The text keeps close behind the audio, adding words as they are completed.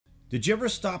Did you ever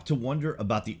stop to wonder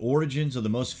about the origins of the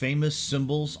most famous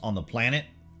symbols on the planet?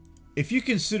 If you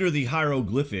consider the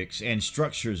hieroglyphics and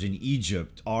structures in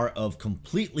Egypt are of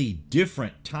completely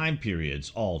different time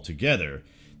periods altogether,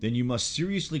 then you must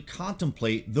seriously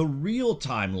contemplate the real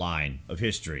timeline of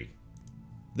history.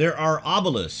 There are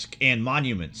obelisks and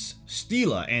monuments,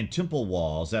 stela and temple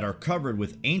walls that are covered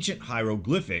with ancient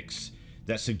hieroglyphics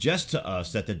that suggest to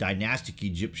us that the dynastic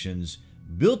Egyptians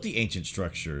built the ancient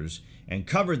structures and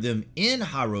covered them in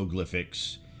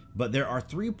hieroglyphics, but there are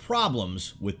three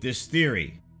problems with this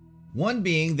theory. One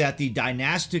being that the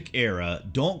dynastic era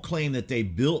don't claim that they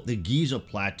built the Giza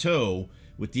Plateau,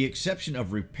 with the exception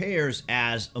of repairs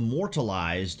as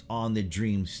immortalized on the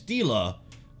dream stela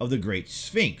of the Great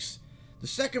Sphinx. The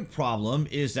second problem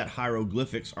is that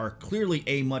hieroglyphics are clearly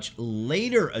a much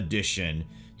later addition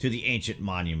to the ancient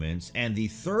monuments, and the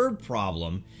third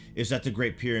problem is that the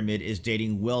Great Pyramid is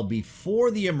dating well before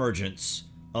the emergence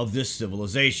of this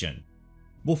civilization.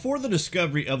 Before the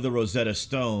discovery of the Rosetta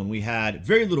Stone, we had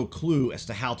very little clue as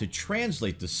to how to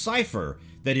translate the cipher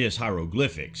that is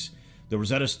hieroglyphics. The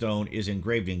Rosetta Stone is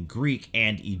engraved in Greek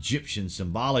and Egyptian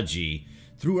symbology.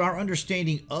 Through our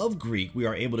understanding of Greek, we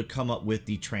are able to come up with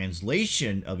the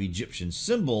translation of Egyptian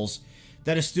symbols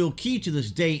that is still key to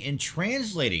this day in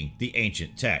translating the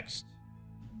ancient text.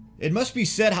 It must be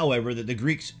said, however, that the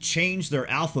Greeks changed their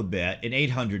alphabet in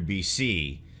 800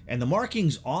 BC, and the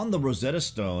markings on the Rosetta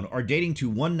Stone are dating to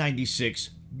 196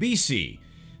 BC.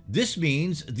 This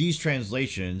means these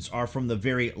translations are from the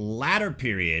very latter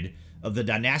period of the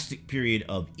dynastic period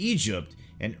of Egypt,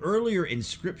 and earlier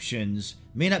inscriptions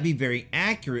may not be very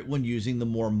accurate when using the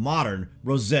more modern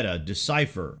Rosetta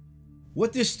decipher.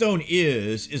 What this stone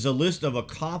is a list of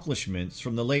accomplishments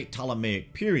from the late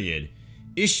Ptolemaic period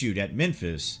issued at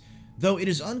Memphis, though it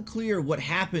is unclear what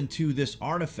happened to this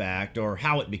artifact or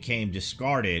how it became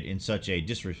discarded in such a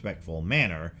disrespectful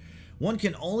manner. One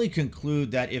can only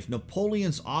conclude that if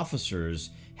Napoleon's officers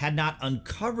had not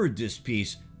uncovered this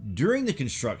piece during the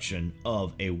construction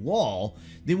of a wall,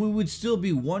 then we would still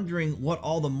be wondering what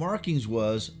all the markings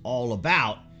was all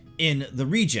about in the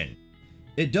region.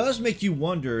 It does make you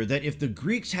wonder that if the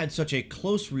Greeks had such a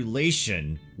close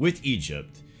relation with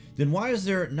Egypt, then why is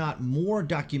there not more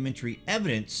documentary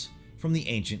evidence from the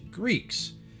ancient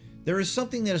Greeks? There is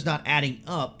something that is not adding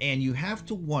up, and you have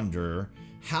to wonder,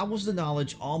 how was the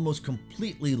knowledge almost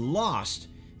completely lost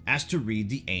as to read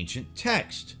the ancient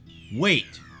text?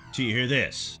 Wait till you hear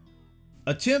this.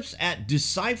 Attempts at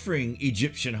deciphering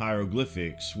Egyptian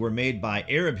hieroglyphics were made by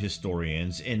Arab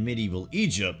historians in medieval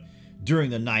Egypt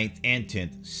during the 9th and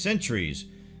 10th centuries.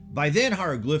 By then,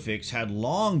 hieroglyphics had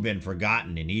long been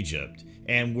forgotten in Egypt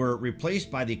and were replaced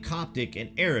by the Coptic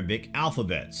and Arabic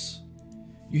alphabets.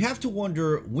 You have to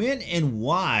wonder when and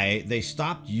why they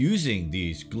stopped using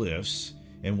these glyphs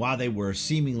and why they were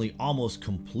seemingly almost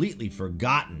completely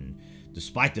forgotten,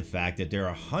 despite the fact that there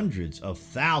are hundreds of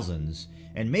thousands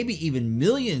and maybe even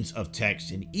millions of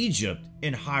texts in Egypt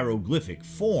in hieroglyphic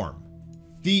form.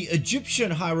 The Egyptian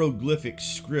hieroglyphic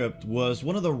script was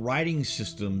one of the writing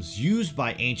systems used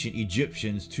by ancient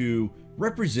Egyptians to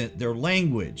represent their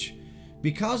language.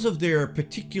 Because of their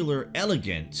particular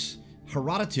elegance,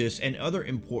 Herodotus and other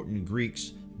important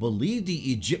Greeks believed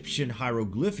the Egyptian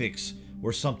hieroglyphics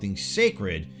were something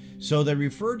sacred, so they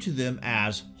referred to them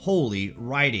as holy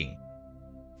writing.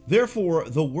 Therefore,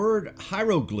 the word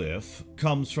hieroglyph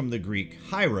comes from the Greek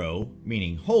hiero,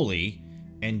 meaning holy,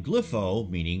 and glypho,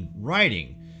 meaning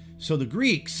writing. So the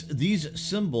Greeks, these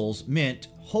symbols meant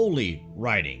holy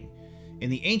writing. In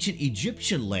the ancient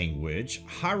Egyptian language,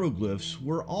 hieroglyphs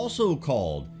were also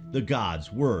called the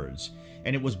gods' words,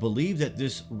 and it was believed that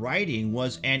this writing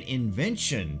was an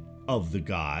invention of the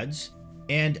gods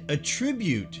and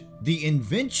attribute the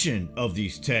invention of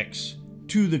these texts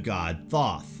to the god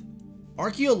Thoth.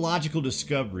 Archaeological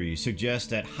discoveries suggest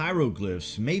that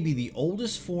hieroglyphs may be the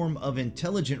oldest form of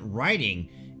intelligent writing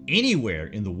anywhere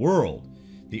in the world.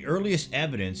 The earliest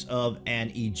evidence of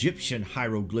an Egyptian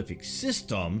hieroglyphic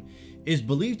system is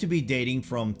believed to be dating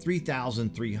from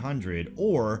 3300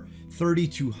 or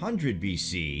 3200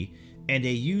 BC, and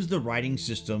they used the writing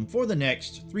system for the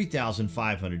next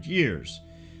 3500 years.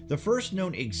 The first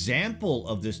known example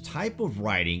of this type of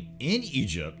writing in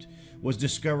Egypt was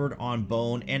discovered on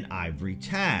bone and ivory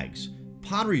tags,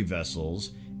 pottery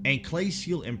vessels, and clay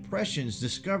seal impressions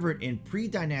discovered in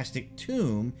pre-dynastic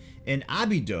tomb in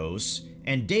Abydos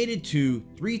and dated to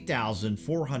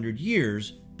 3,400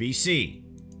 years BC.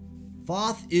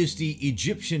 Thoth is the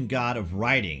Egyptian god of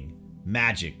writing,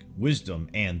 magic, wisdom,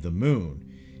 and the moon.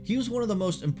 He was one of the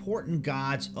most important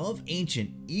gods of ancient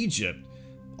Egypt,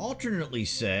 alternately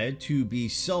said to be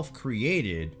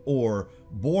self-created or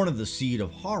born of the seed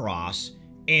of Horus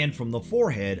and from the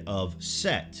forehead of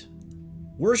Set.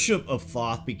 Worship of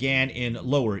Thoth began in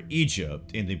Lower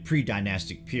Egypt in the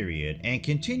pre-dynastic period and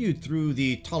continued through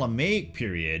the Ptolemaic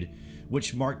period,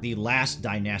 which marked the last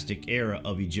dynastic era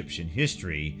of Egyptian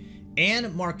history,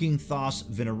 and marking Thoth's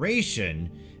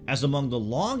veneration as among the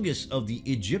longest of the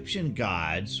Egyptian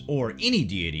gods or any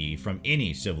deity from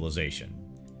any civilization.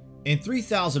 In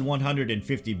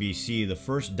 3150 BC, the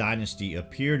first dynasty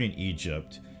appeared in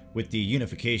Egypt with the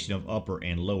unification of Upper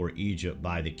and Lower Egypt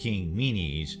by the king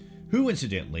Menes, who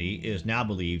incidentally is now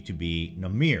believed to be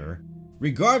Namir.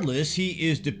 Regardless, he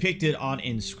is depicted on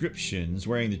inscriptions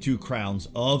wearing the two crowns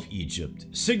of Egypt,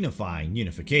 signifying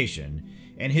unification,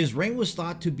 and his reign was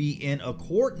thought to be in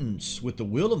accordance with the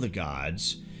will of the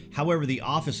gods. However, the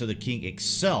office of the king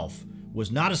itself was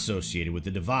not associated with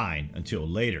the divine until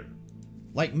later.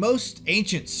 Like most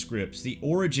ancient scripts, the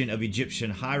origin of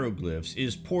Egyptian hieroglyphs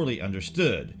is poorly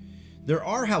understood. There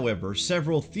are, however,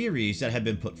 several theories that have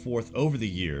been put forth over the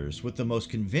years, with the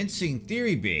most convincing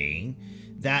theory being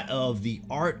that of the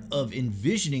art of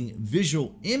envisioning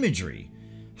visual imagery.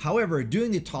 However,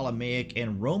 during the Ptolemaic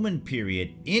and Roman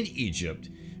period in Egypt,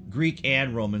 Greek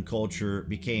and Roman culture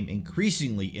became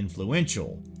increasingly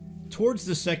influential. Towards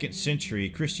the 2nd century,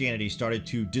 Christianity started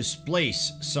to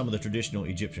displace some of the traditional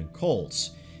Egyptian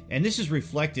cults, and this is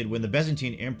reflected when the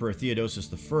Byzantine Emperor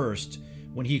Theodosius I,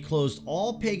 when he closed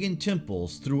all pagan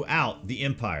temples throughout the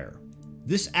empire.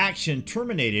 This action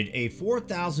terminated a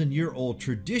 4,000-year-old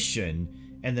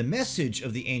tradition, and the message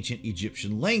of the ancient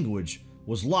Egyptian language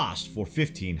was lost for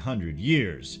 1,500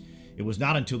 years. It was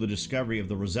not until the discovery of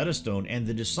the Rosetta Stone and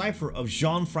the decipher of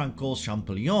Jean-Francois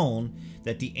Champollion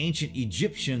that the ancient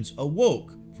Egyptians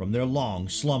awoke from their long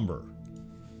slumber.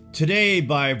 Today,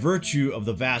 by virtue of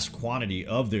the vast quantity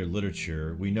of their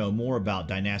literature, we know more about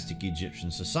dynastic Egyptian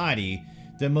society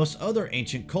than most other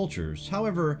ancient cultures.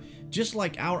 However, just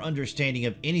like our understanding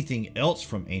of anything else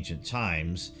from ancient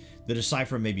times, the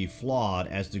decipher may be flawed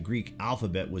as the Greek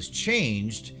alphabet was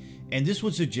changed, and this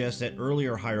would suggest that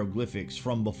earlier hieroglyphics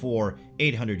from before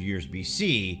 800 years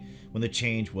BC, when the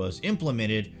change was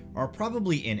implemented, are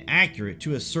probably inaccurate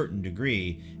to a certain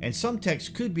degree, and some texts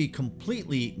could be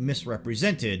completely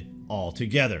misrepresented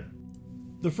altogether.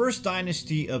 The first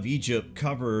dynasty of Egypt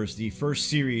covers the first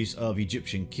series of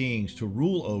Egyptian kings to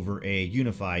rule over a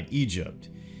unified Egypt.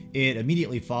 It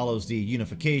immediately follows the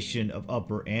unification of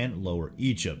Upper and Lower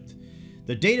Egypt.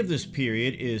 The date of this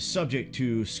period is subject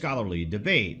to scholarly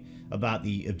debate about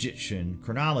the Egyptian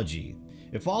chronology.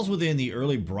 It falls within the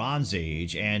early Bronze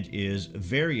Age and is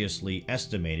variously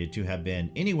estimated to have been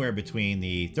anywhere between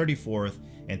the 34th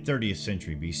and 30th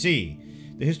century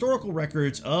BC. The historical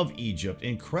records of Egypt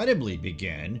incredibly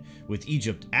begin with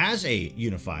Egypt as a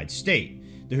unified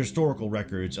state. The historical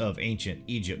records of ancient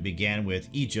Egypt began with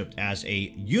Egypt as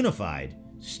a unified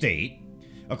state.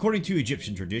 According to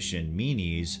Egyptian tradition,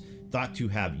 Menes, thought to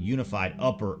have unified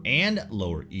Upper and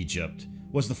Lower Egypt,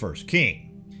 was the first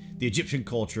king. The Egyptian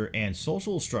culture and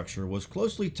social structure was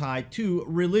closely tied to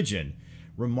religion,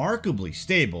 remarkably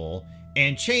stable,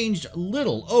 and changed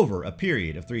little over a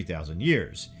period of 3,000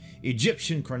 years.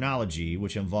 Egyptian chronology,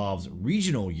 which involves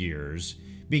regional years,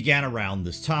 began around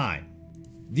this time.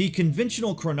 The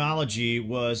conventional chronology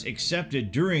was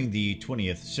accepted during the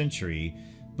 20th century,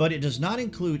 but it does not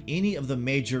include any of the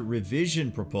major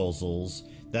revision proposals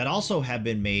that also have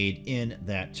been made in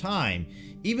that time.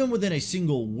 Even within a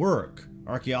single work,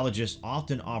 archaeologists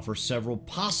often offer several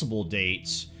possible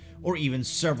dates or even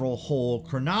several whole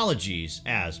chronologies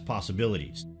as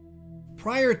possibilities.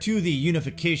 Prior to the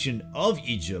unification of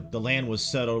Egypt, the land was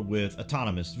settled with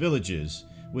autonomous villages.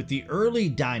 With the early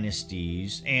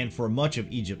dynasties, and for much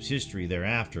of Egypt's history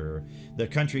thereafter, the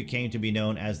country came to be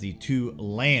known as the Two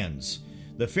Lands.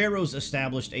 The pharaohs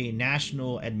established a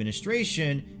national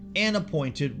administration and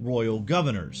appointed royal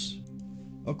governors.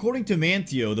 According to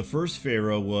Manetho, the first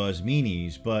pharaoh was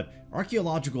Menes, but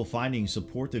archaeological findings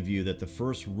support the view that the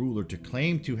first ruler to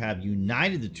claim to have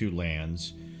united the two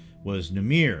lands was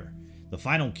Namir, the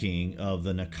final king of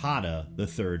the Naqada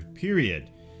III period.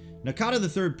 Naqada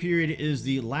III period is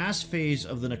the last phase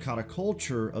of the Naqada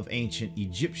culture of ancient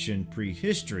Egyptian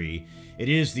prehistory. It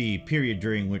is the period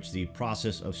during which the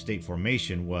process of state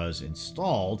formation was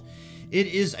installed. It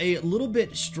is a little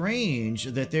bit strange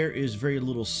that there is very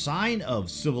little sign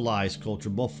of civilized culture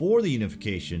before the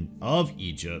unification of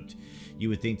Egypt. You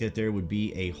would think that there would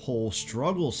be a whole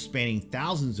struggle spanning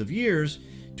thousands of years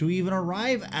to even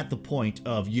arrive at the point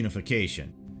of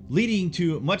unification, leading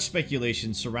to much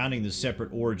speculation surrounding the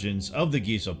separate origins of the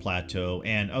Giza Plateau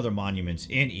and other monuments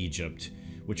in Egypt,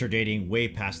 which are dating way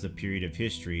past the period of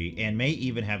history and may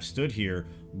even have stood here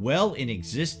well in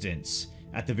existence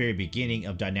at the very beginning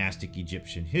of dynastic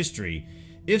Egyptian history.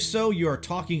 If so, you are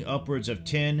talking upwards of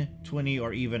 10, 20,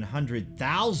 or even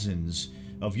 100,000s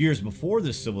of years before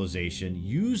this civilization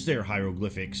used their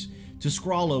hieroglyphics to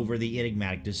scrawl over the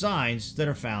enigmatic designs that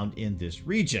are found in this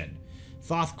region.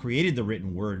 Thoth created the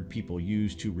written word people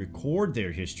use to record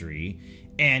their history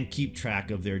and keep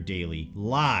track of their daily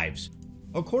lives.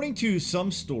 According to some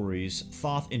stories,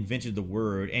 Thoth invented the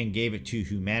word and gave it to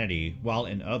humanity, while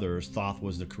in others, Thoth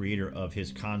was the creator of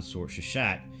his consort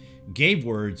Sheshat, gave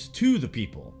words to the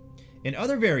people. In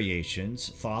other variations,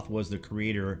 Thoth was the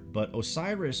creator, but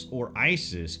Osiris or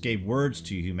Isis gave words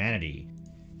to humanity.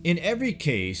 In every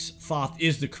case, Thoth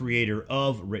is the creator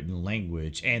of written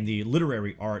language and the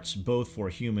literary arts both for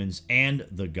humans and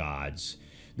the gods.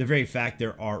 The very fact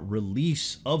there are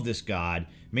reliefs of this god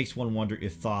makes one wonder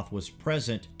if Thoth was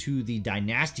present to the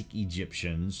dynastic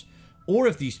Egyptians, or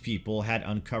if these people had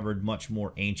uncovered much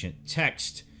more ancient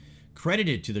text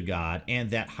credited to the god, and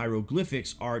that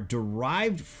hieroglyphics are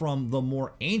derived from the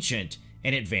more ancient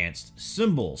and advanced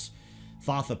symbols.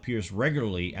 Thoth appears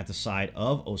regularly at the side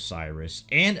of Osiris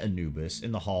and Anubis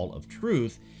in the Hall of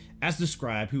Truth as the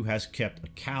scribe who has kept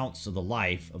accounts of the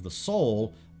life of the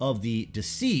soul of the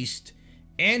deceased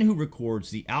and who records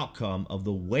the outcome of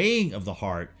the weighing of the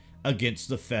heart against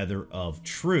the feather of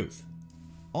truth.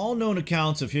 All known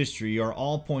accounts of history are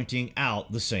all pointing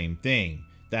out the same thing,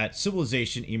 that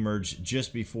civilization emerged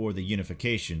just before the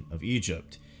unification of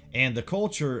Egypt, and the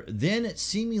culture then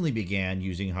seemingly began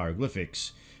using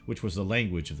hieroglyphics, which was the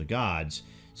language of the gods,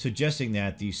 suggesting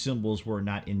that these symbols were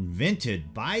not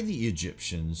invented by the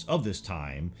Egyptians of this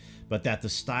time, but that the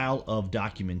style of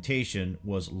documentation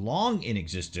was long in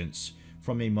existence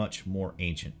from a much more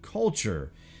ancient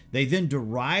culture. They then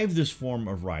derived this form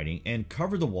of writing and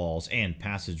covered the walls and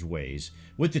passageways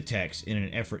with the text in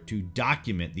an effort to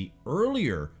document the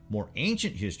earlier, more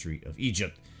ancient history of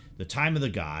Egypt, the time of the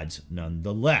gods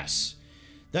nonetheless.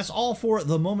 That's all for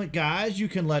the moment, guys. You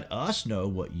can let us know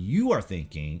what you are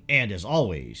thinking, and as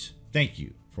always, thank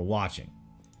you for watching.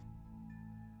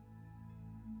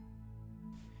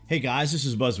 Hey guys, this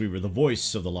is Buzzweaver, the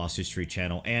voice of the Lost History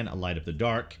Channel and Light Up the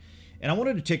Dark. And I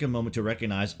wanted to take a moment to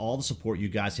recognize all the support you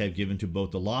guys have given to both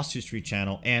the Lost History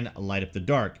Channel and Light Up the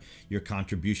Dark. Your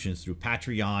contributions through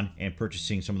Patreon and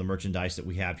purchasing some of the merchandise that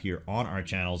we have here on our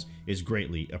channels is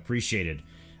greatly appreciated.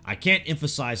 I can't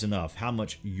emphasize enough how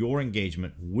much your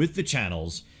engagement with the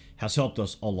channels has helped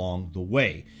us along the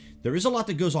way. There is a lot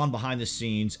that goes on behind the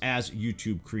scenes as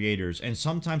YouTube creators, and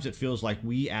sometimes it feels like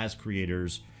we as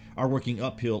creators are working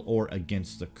uphill or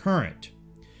against the current.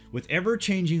 With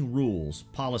ever-changing rules,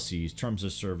 policies, terms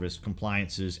of service,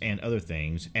 compliances, and other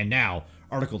things, and now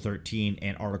Article 13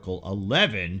 and Article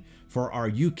 11 for our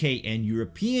UK and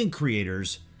European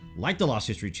creators like the Lost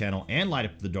History Channel and Light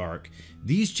Up the Dark,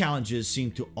 these challenges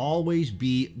seem to always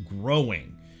be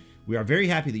growing. We are very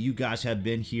happy that you guys have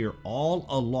been here all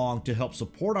along to help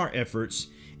support our efforts,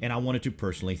 and I wanted to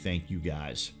personally thank you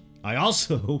guys. I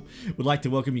also would like to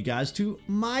welcome you guys to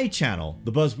my channel,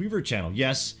 the Buzzweaver channel.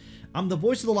 Yes, I'm the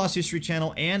voice of the Lost History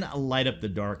Channel and Light Up the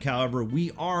Dark. However,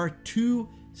 we are two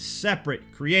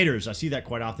separate creators. I see that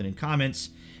quite often in comments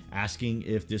asking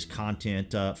if this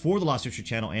content for the Lost History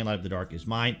Channel and Light Up the Dark is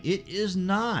mine. It is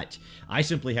not. I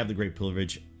simply have the great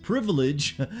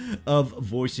privilege of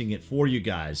voicing it for you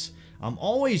guys. I'm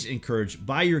always encouraged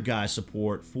by your guys'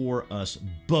 support for us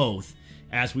both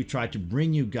as we try to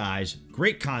bring you guys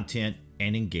great content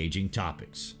and engaging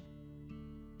topics.